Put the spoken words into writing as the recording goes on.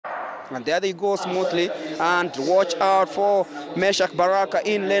And there they go smoothly. And watch out for Meshach Baraka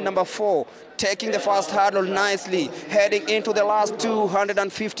in lane number 4. Taking the first hurdle nicely, heading into the last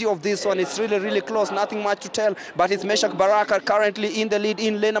 250 of this one. It's really, really close, nothing much to tell, but it's Meshach Baraka currently in the lead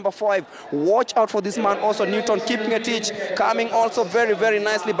in lane number 5. Watch out for this man also, Newton keeping a teach, coming also very, very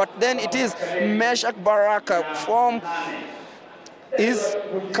nicely, but then it is Meshach Baraka is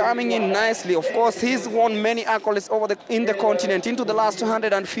coming in nicely. Of course, he's won many accolades in the continent into the last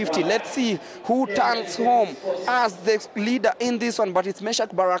 250. Let's see who turns home as the leader in this one, but it's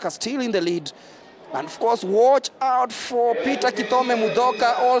Meshach Baraka still in the lead. And of course, watch out for Peter Kitome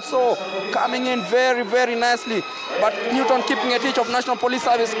Mudoka also coming in very, very nicely. But Newton keeping a teach of National Police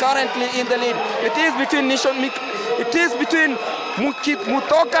Service currently in the lead. It is between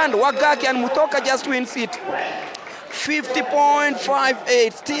Mutoka and Wagaki, and Mutoka just wins it.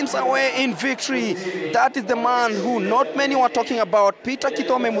 50.58 steams away in victory. That is the man who not many were talking about, Peter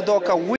Kitome Mudoka.